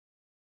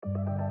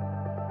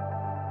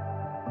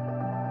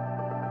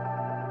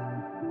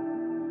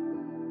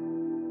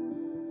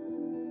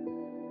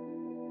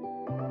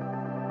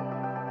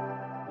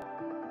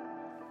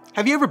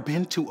Have you ever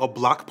been to a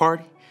block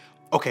party?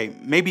 Okay,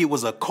 maybe it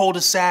was a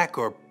cul-de-sac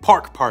or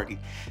park party,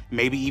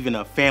 maybe even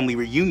a family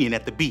reunion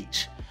at the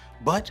beach.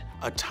 But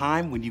a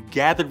time when you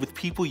gathered with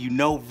people you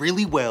know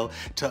really well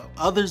to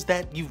others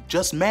that you've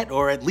just met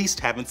or at least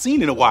haven't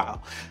seen in a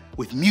while.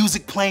 With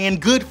music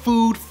playing, good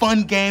food,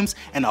 fun games,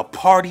 and a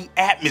party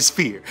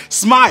atmosphere.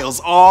 Smiles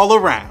all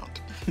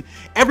around.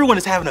 Everyone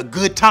is having a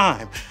good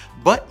time.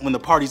 But when the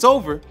party's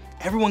over,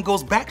 everyone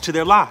goes back to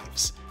their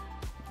lives,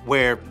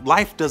 where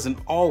life doesn't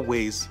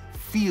always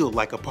feel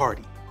like a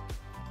party.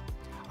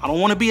 I don't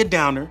want to be a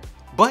downer,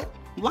 but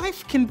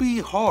life can be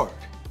hard.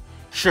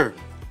 Sure,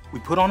 we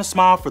put on a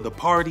smile for the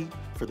party,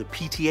 for the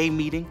PTA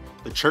meeting,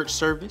 the church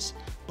service,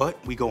 but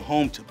we go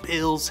home to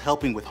bills,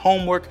 helping with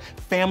homework,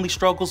 family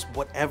struggles,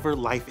 whatever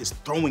life is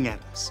throwing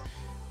at us.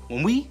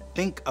 When we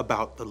think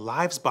about the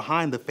lives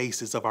behind the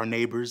faces of our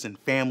neighbors and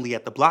family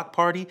at the block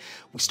party,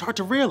 we start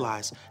to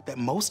realize that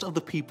most of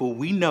the people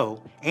we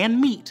know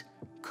and meet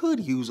could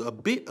use a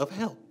bit of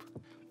help.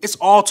 It's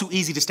all too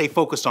easy to stay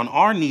focused on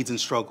our needs and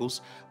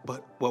struggles,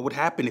 but what would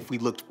happen if we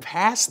looked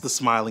past the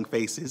smiling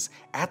faces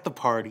at the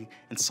party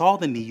and saw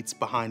the needs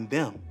behind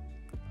them?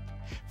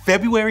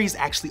 February is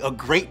actually a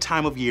great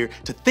time of year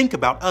to think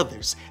about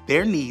others,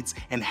 their needs,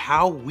 and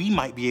how we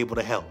might be able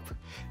to help.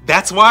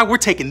 That's why we're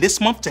taking this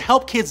month to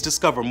help kids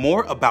discover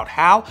more about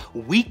how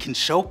we can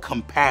show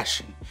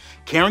compassion,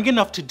 caring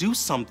enough to do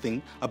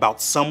something about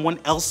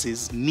someone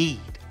else's need.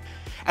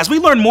 As we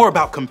learn more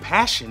about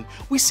compassion,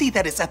 we see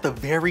that it's at the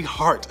very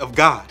heart of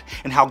God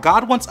and how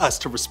God wants us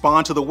to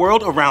respond to the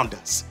world around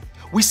us.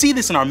 We see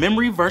this in our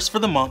memory verse for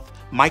the month,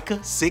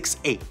 Micah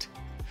 6:8.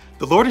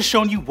 The Lord has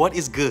shown you what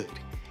is good.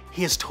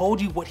 He has told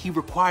you what He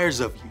requires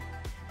of you.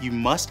 You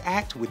must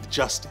act with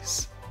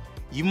justice.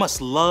 You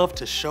must love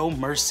to show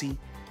mercy,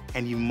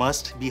 and you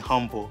must be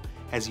humble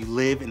as you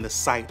live in the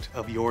sight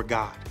of your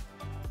God.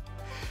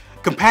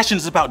 Compassion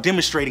is about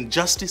demonstrating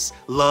justice,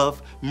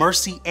 love,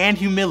 mercy, and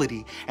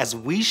humility as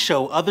we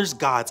show others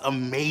God's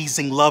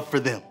amazing love for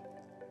them.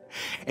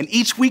 And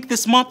each week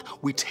this month,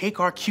 we take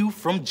our cue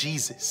from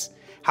Jesus,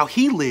 how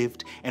He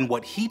lived and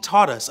what He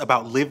taught us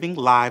about living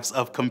lives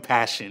of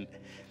compassion.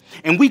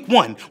 In week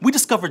 1, we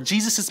discover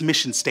Jesus'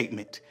 mission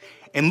statement.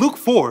 In Luke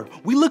 4,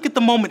 we look at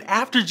the moment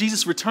after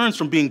Jesus returns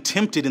from being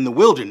tempted in the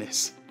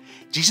wilderness.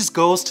 Jesus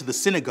goes to the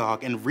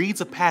synagogue and reads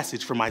a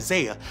passage from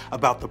Isaiah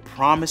about the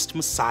promised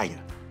Messiah.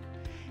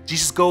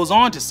 Jesus goes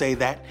on to say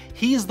that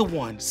He is the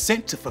one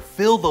sent to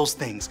fulfill those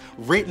things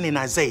written in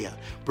Isaiah,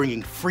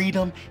 bringing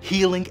freedom,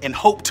 healing, and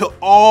hope to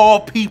all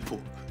people.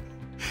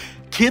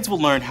 Kids will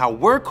learn how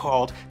we're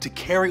called to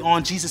carry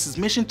on Jesus'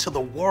 mission to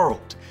the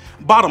world.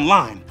 Bottom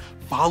line,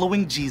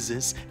 following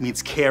Jesus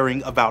means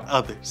caring about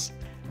others.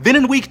 Then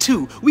in week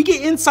 2, we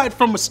get insight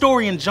from a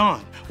story in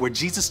John where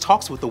Jesus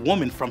talks with a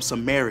woman from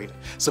Samaria.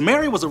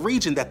 Samaria was a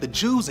region that the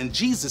Jews in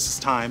Jesus'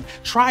 time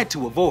tried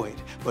to avoid,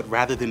 but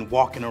rather than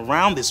walking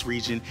around this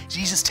region,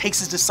 Jesus takes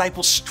His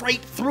disciples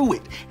straight through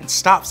it and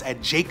stops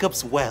at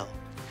Jacob's well.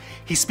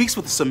 He speaks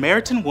with the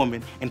Samaritan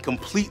woman and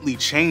completely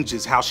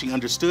changes how she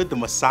understood the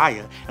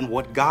Messiah and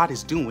what God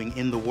is doing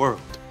in the world.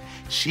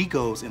 She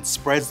goes and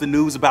spreads the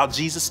news about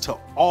Jesus to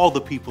all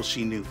the people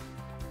she knew.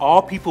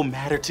 All people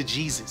matter to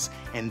Jesus,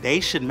 and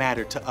they should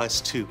matter to us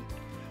too.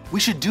 We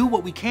should do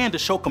what we can to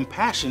show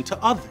compassion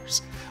to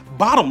others.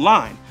 Bottom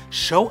line,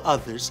 show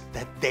others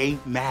that they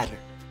matter.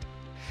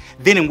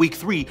 Then in week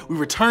 3, we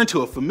return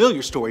to a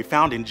familiar story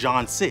found in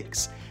John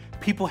 6.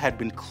 People had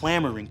been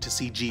clamoring to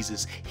see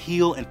Jesus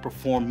heal and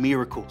perform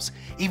miracles.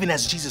 Even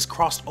as Jesus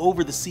crossed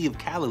over the Sea of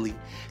Galilee,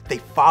 they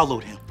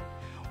followed Him.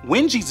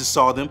 When Jesus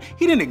saw them,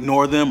 He didn't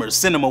ignore them or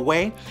send them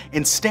away.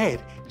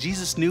 Instead,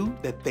 Jesus knew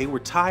that they were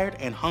tired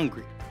and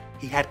hungry.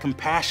 He had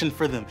compassion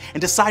for them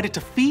and decided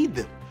to feed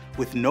them.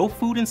 With no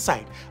food in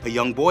sight, a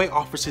young boy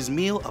offers his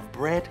meal of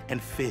bread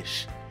and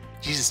fish.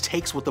 Jesus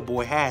takes what the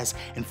boy has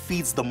and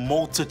feeds the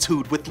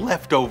multitude with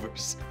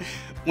leftovers.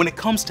 When it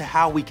comes to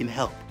how we can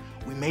help,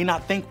 we may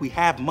not think we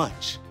have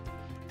much.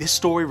 This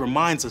story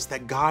reminds us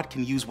that God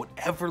can use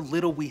whatever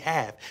little we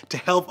have to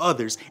help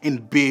others in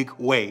big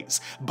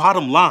ways.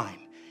 Bottom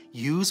line,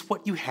 use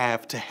what you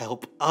have to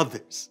help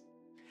others.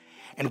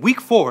 In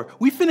week 4,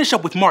 we finish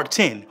up with Mark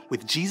 10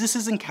 with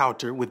Jesus'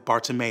 encounter with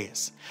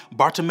Bartimaeus.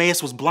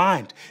 Bartimaeus was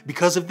blind.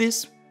 Because of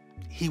this,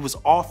 he was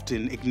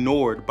often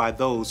ignored by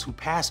those who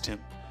passed him.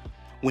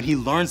 When he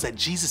learns that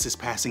Jesus is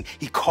passing,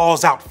 he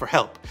calls out for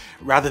help.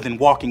 Rather than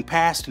walking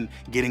past and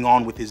getting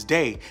on with his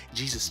day,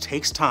 Jesus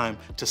takes time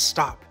to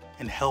stop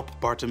and help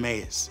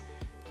Bartimaeus.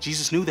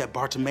 Jesus knew that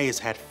Bartimaeus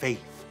had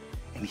faith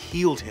and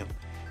healed him,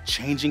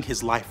 changing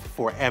his life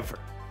forever.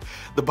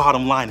 The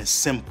bottom line is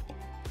simple.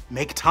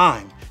 Make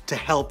time to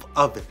help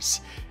others.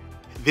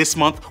 This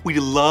month, we'd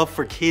love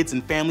for kids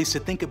and families to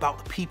think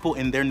about the people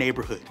in their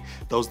neighborhood,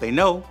 those they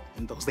know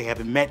and those they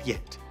haven't met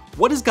yet.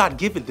 What has God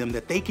given them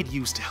that they could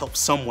use to help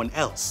someone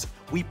else?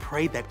 We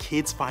pray that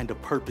kids find a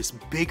purpose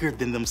bigger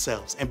than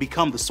themselves and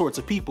become the sorts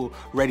of people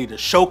ready to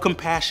show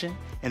compassion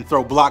and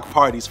throw block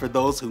parties for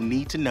those who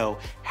need to know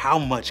how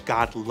much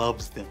God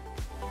loves them.